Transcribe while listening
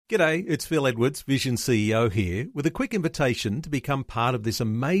G'day, it's Phil Edwards, Vision CEO here, with a quick invitation to become part of this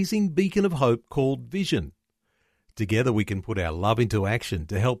amazing beacon of hope called Vision. Together we can put our love into action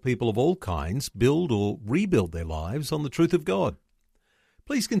to help people of all kinds build or rebuild their lives on the truth of God.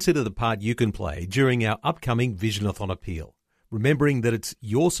 Please consider the part you can play during our upcoming Visionathon appeal, remembering that it's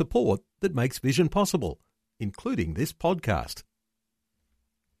your support that makes Vision possible, including this podcast.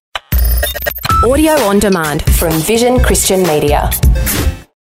 Audio on demand from Vision Christian Media.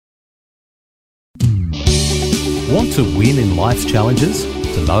 Want to win in life's challenges?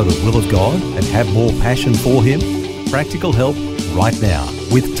 To know the will of God and have more passion for Him? Practical help right now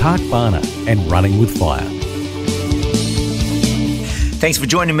with Tak Bhana and Running with Fire. Thanks for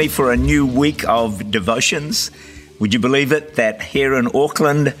joining me for a new week of devotions. Would you believe it that here in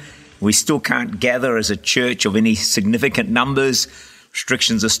Auckland, we still can't gather as a church of any significant numbers?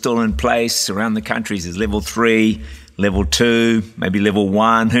 Restrictions are still in place. Around the country there's level 3, level 2, maybe level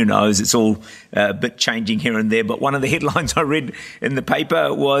 1, who knows? It's all a bit changing here and there. But one of the headlines I read in the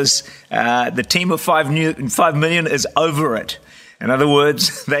paper was the team of 5 million is over it. In other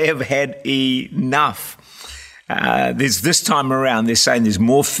words, they have had enough. There's this time around, they're saying there's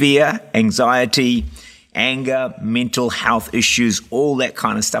more fear, anxiety, anger, mental health issues, all that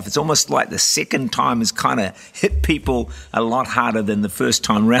kind of stuff. It's almost like the second time has kind of hit people a lot harder than the first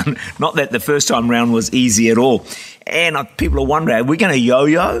time round. Not that the first time round was easy at all. And people are wondering, are we going to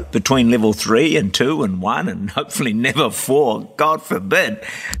yo-yo between level 3 and 2 and 1 and hopefully never 4? God forbid.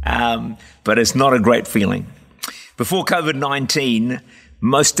 But it's not a great feeling. Before COVID-19,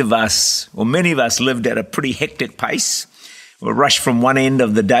 most of us, or many of us, lived at a pretty hectic pace. We rushed from one end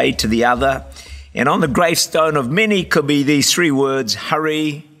of the day to the other. And on the gravestone of many could be these 3 words: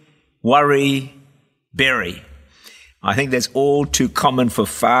 hurry, worry, bury. I think that's all too common for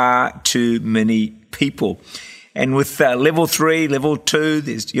far too many people. And with level 3, level 2,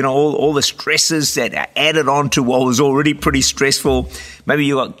 there's, all the stresses that are added on to what was already pretty stressful. Maybe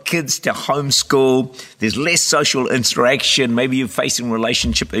you've got kids to homeschool. There's less social interaction. Maybe you're facing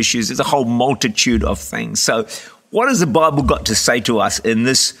relationship issues. There's a whole multitude of things. So what has the Bible got to say to us in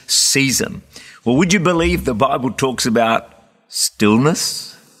this season? Well, would you believe the Bible talks about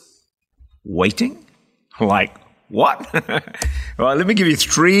stillness, waiting? Like what? All right, let me give you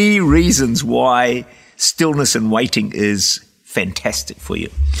 3 reasons why stillness and waiting is fantastic for you.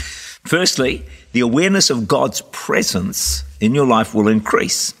 Firstly, the awareness of God's presence in your life will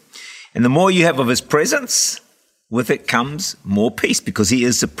increase. And the more you have of His presence, with it comes more peace, because He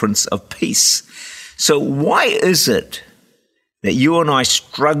is the Prince of Peace. So why is it that you and I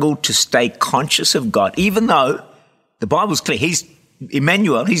struggle to stay conscious of God, even though the Bible's clear? He's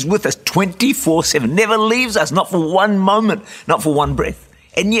Emmanuel. He's with us 24/7, never leaves us, not for one moment, not for one breath.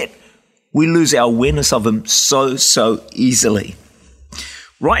 And yet we lose our awareness of Him so easily.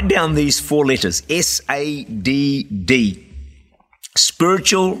 Write down these 4 letters, SADD,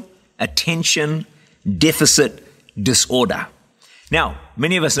 spiritual attention deficit disorder. Now,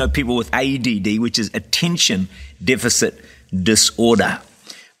 many of us know people with ADD, which is attention deficit disorder.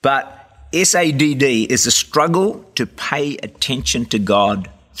 But SADD is a struggle to pay attention to God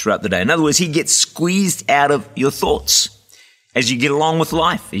throughout the day. In other words, He gets squeezed out of your thoughts as you get along with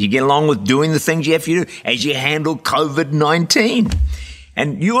life, as you get along with doing the things you have to do, as you handle COVID-19.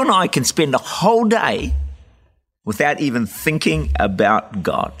 And you and I can spend a whole day without even thinking about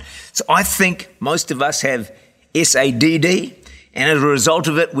God. So I think most of us have SADD, and as a result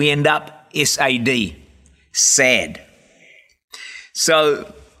of it, we end up SAD, sad.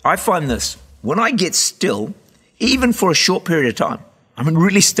 So I find this, when I get still, even for a short period of time,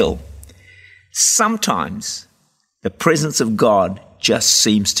 really still, sometimes the presence of God just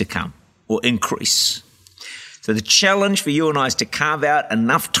seems to come or increase. So the challenge for you and I is to carve out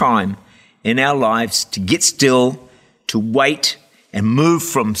enough time in our lives to get still, to wait, and move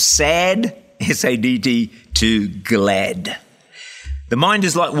from sad, SADD, to glad. The mind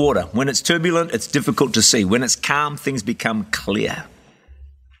is like water. When it's turbulent, it's difficult to see. When it's calm, things become clear.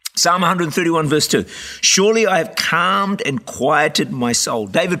 Psalm 131 verse 2, surely I have calmed and quieted my soul.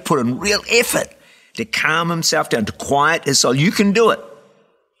 David put in real effort to calm himself down, to quiet his soul. You can do it.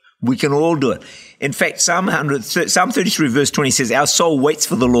 We can all do it. In fact, Psalm 33 verse 20 says, our soul waits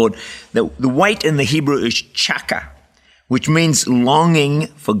for the Lord. The wait in the Hebrew is chaka, which means longing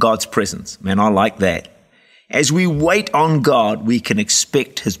for God's presence. Man, I like that. As we wait on God, we can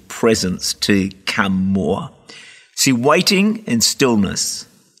expect His presence to come more. See, waiting in stillness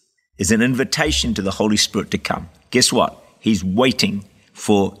is an invitation to the Holy Spirit to come. Guess what? He's waiting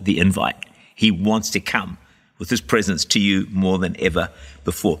for the invite. He wants to come with His presence to you more than ever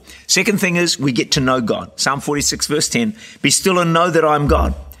before. Second thing is we get to know God. Psalm 46 verse 10, be still and know that I am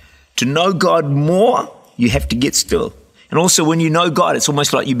God. To know God more, you have to get still. And also when you know God, it's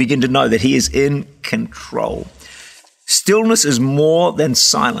almost like you begin to know that He is in control. Stillness is more than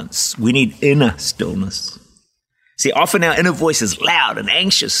silence. We need inner stillness. See, often our inner voice is loud and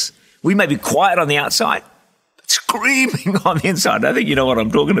anxious. We may be quiet on the outside, but screaming on the inside. I think you know what I'm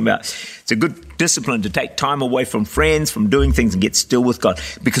talking about. It's a good discipline to take time away from friends, from doing things, and get still with God.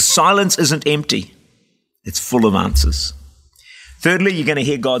 Because silence isn't empty. It's full of answers. Thirdly, you're going to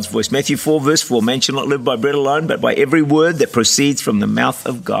hear God's voice. Matthew 4, verse 4, man shall not live by bread alone, but by every word that proceeds from the mouth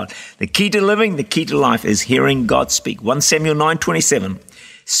of God. The key to living, the key to life is hearing God speak. 1 Samuel 9:27,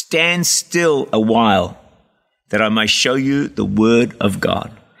 stand still a while that I may show you the word of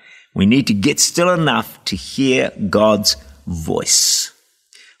God. We need to get still enough to hear God's voice.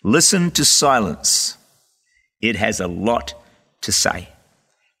 Listen to silence. It has a lot to say.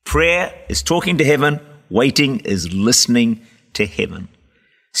 Prayer is talking to heaven. Waiting is listening to heaven.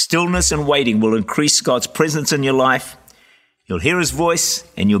 Stillness and waiting will increase God's presence in your life. You'll hear His voice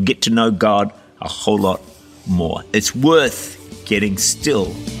and you'll get to know God a whole lot more. It's worth getting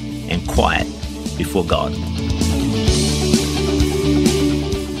still and quiet before God.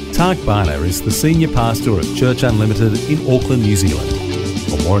 Tak Bhana is the Senior Pastor of Church Unlimited in Auckland, New Zealand.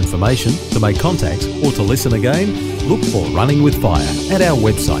 For more information, to make contact or to listen again, look for Running with Fire at our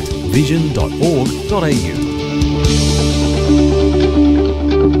website vision.org.au.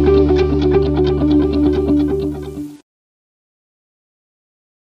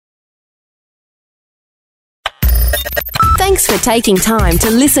 Thanks for taking time to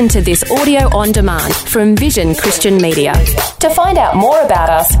listen to this audio on demand from Vision Christian Media. To find out more about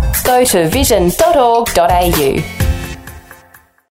us, go to vision.org.au.